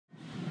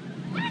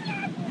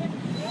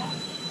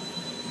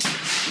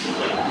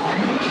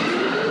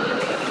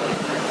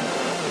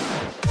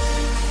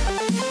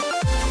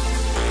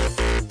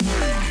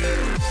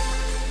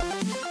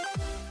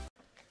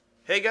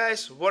Hey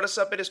guys, what is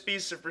up? It is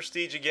Pieces of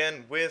Prestige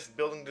again with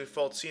Building the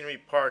Default Scenery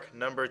Park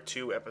number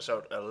 2,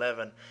 episode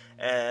 11.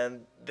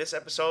 And this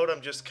episode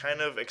I'm just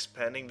kind of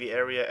expanding the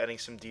area, adding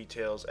some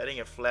details, adding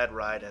a flat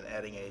ride and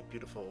adding a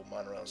beautiful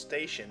monorail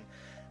station.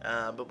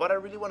 But what I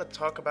really want to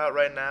talk about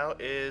right now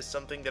is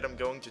something that I'm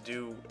going to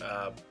do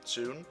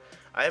soon.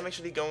 I am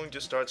actually going to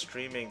start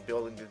streaming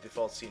Building the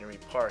Default Scenery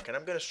Park, and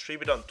I'm going to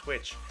stream it on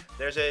Twitch.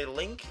 There's a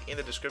link in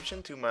the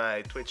description to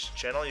my Twitch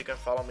channel. You can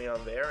follow me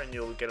on there and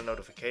you'll get a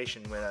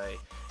notification when I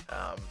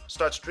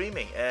start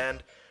streaming.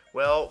 And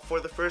well, for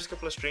the first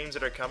couple of streams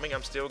that are coming,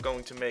 I'm still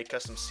going to make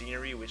custom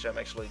scenery, which I'm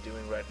actually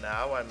doing right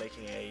now. I'm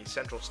making a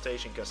Central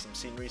Station custom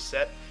scenery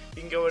set.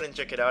 You can go ahead and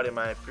check it out in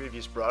my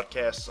previous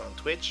broadcasts on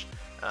Twitch.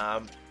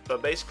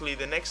 But basically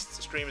the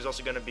next stream is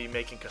also going to be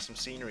making custom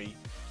scenery,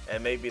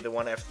 and maybe the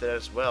one after that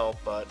as well.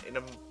 But in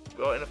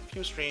a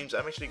few streams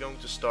I'm actually going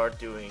to start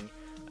doing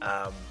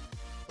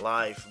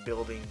live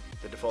building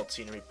the default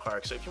scenery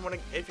park. So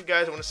if you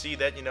guys want to see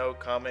that,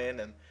 come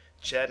in and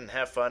chat and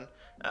have fun.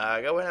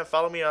 Go ahead and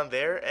follow me on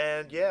there,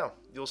 and yeah,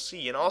 you'll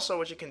see. And also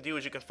what you can do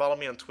is you can follow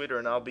me on Twitter,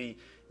 and I'll be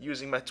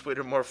using my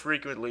Twitter more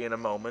frequently in a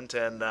moment.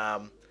 And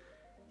I'll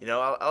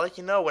let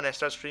you know when I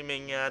start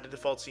streaming the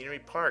default scenery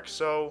park.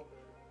 So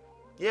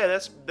yeah,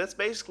 that's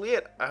basically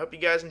it. I hope you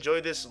guys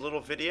enjoyed this little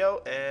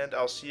video, and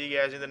I'll see you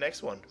guys in the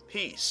next one.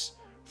 Peace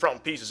from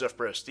Pieces of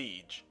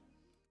Prestige.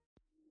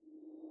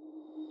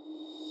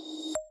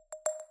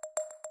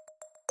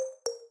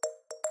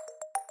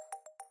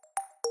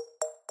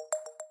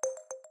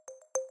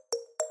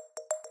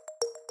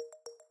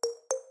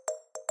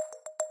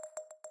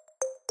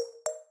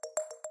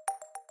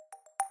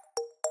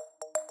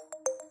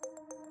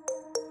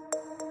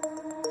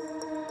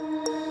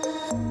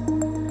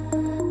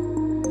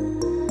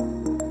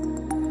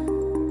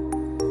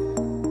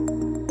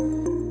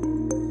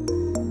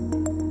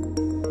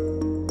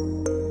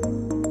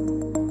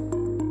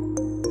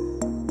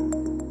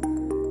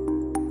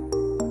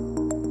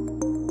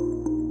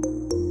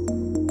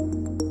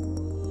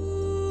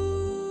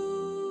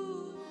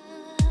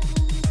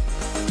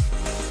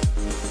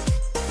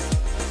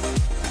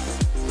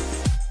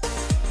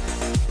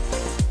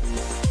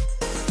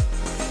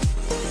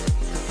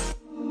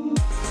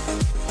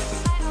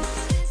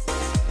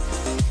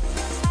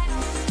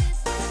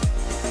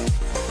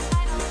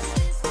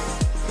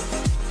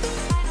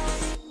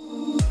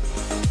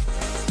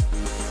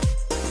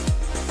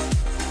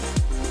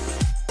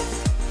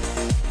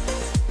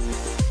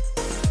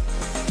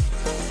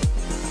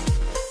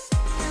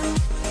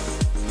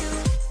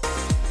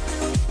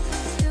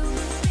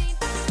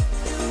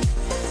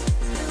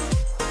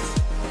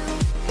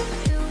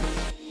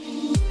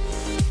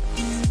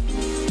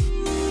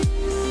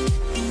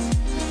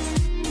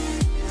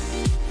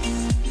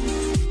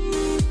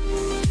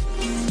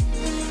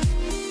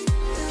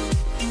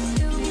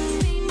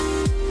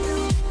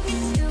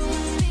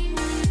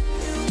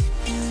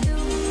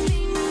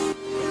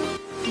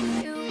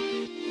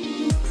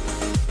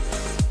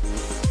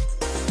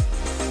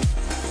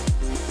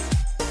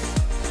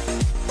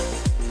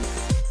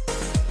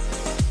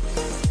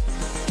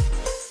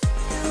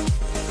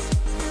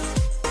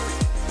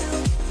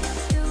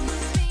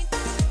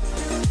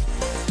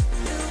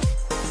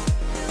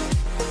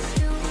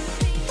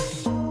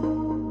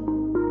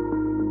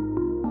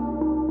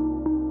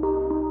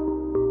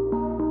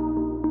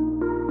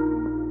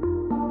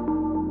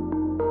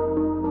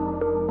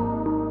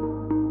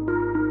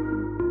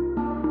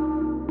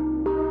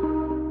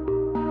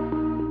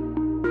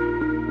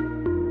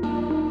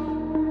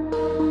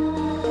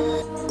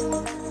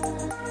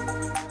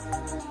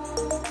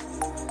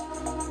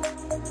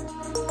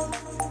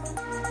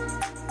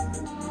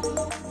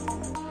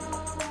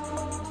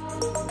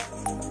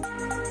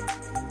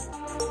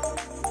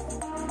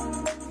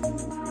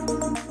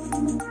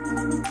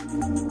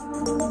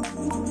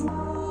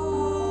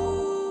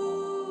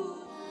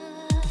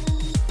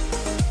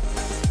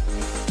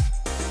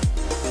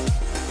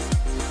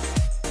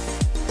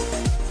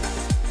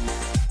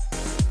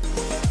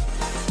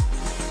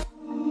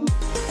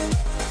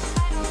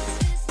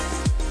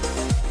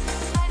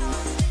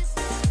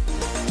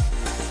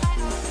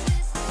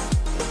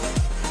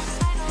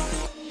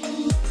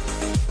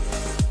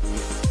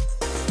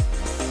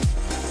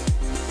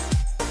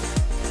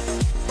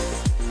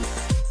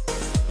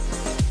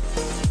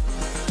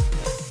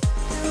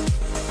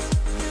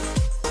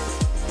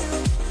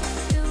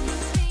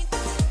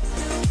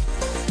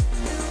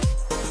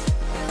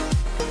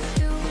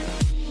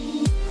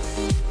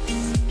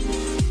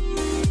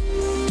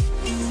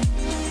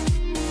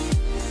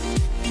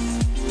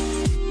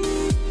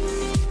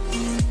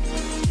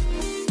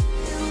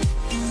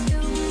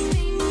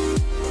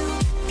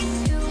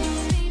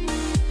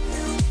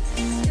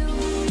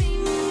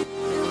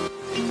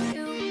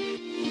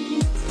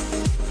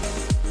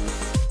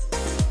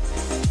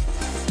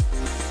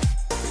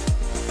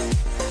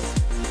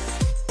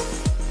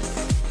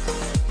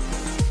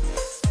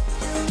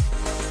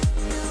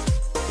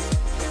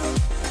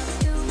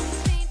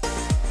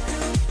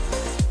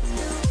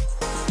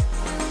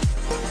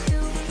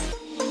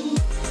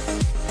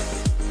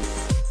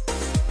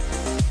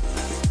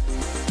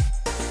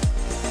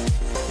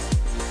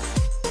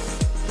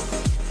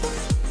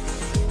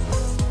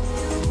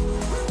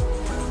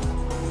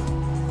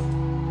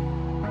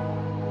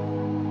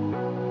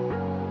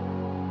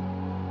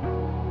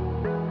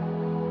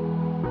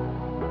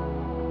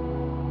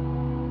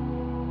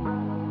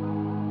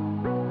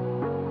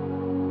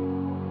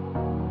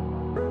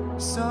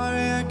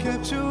 Sorry I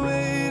kept you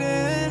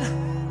waiting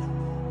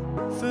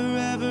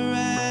forever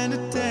and a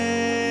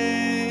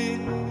day,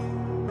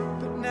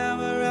 but now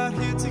we're out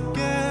here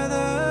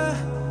together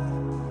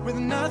with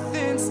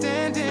nothing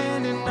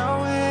standing in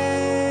our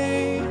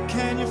way.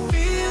 Can you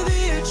feel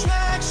the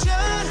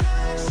attraction?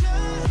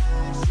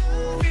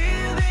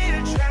 Feel the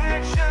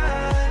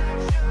attraction.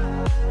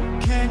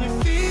 Can you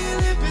feel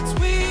it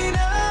between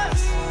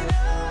us?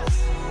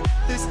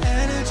 This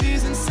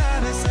energy's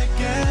inside us like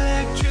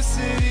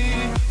electricity.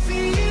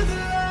 Feel the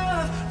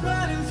love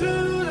running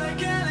through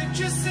like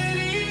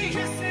electricity.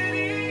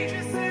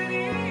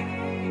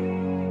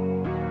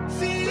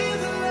 Feel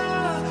the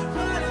love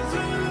running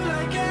through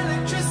like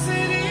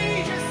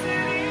electricity.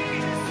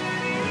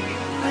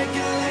 Like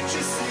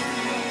electricity.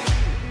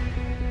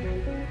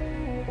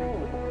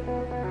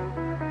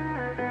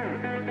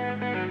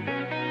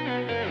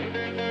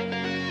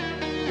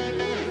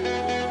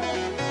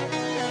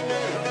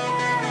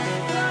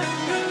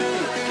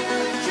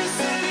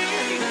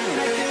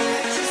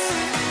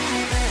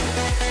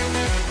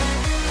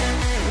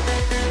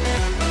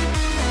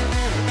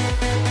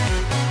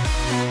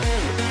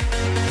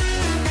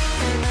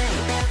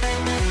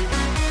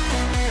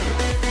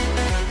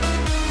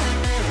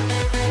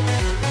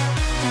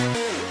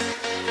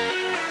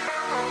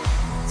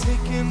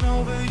 Taking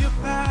over your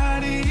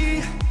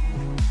body,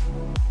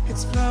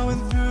 it's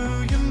flowing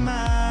through your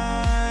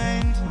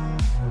mind.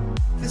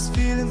 This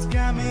feeling's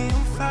got me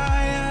on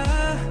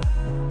fire.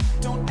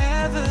 Don't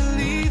ever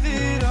leave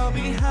it all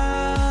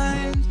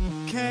behind.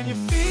 Can you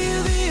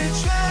feel the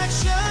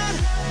attraction?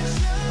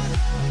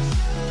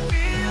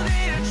 Feel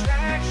the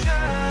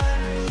attraction.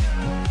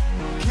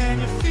 Can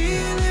you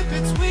feel it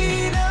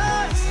between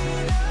us?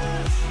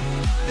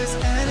 This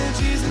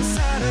energy's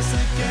inside us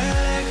like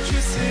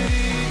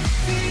electricity.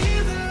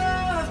 Feel the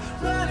love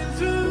running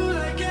through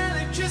like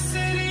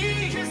electricity.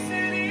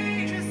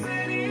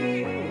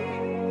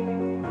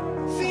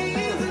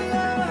 Feel the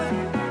love.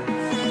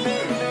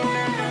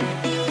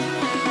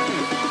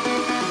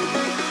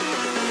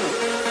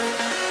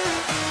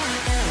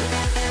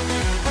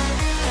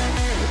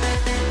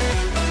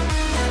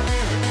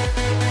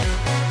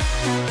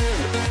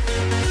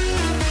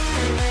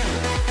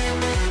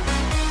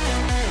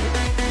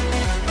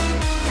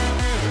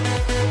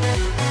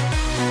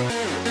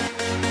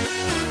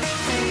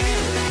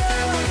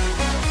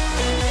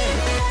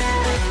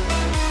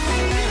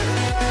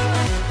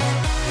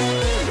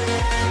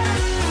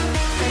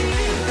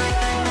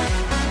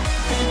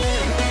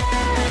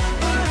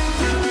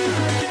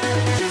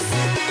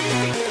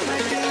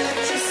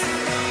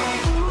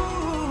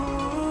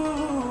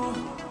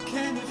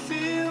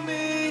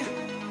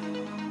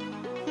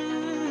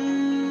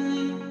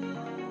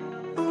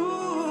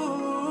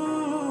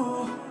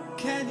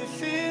 Can you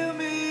feel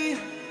me?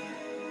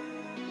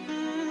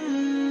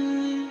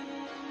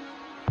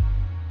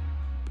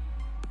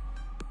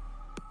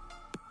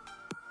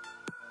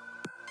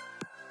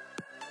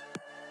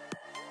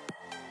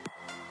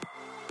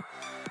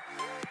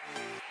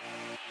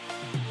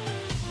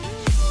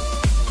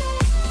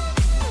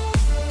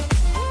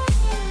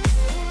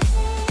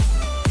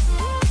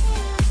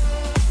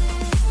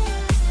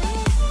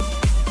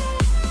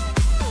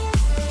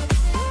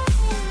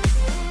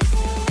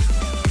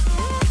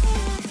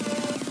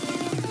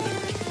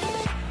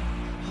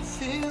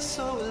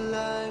 So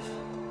alive,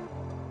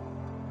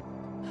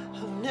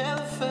 I've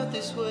never felt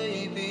this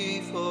way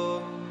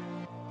before.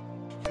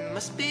 It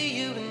must be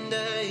you and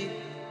I.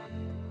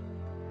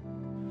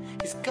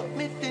 It's got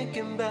me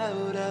thinking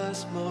about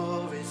us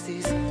more. It's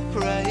these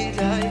bright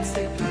lights,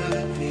 they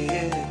put me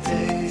in a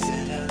daze,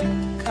 and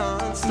I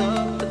can't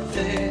stop the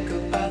thing.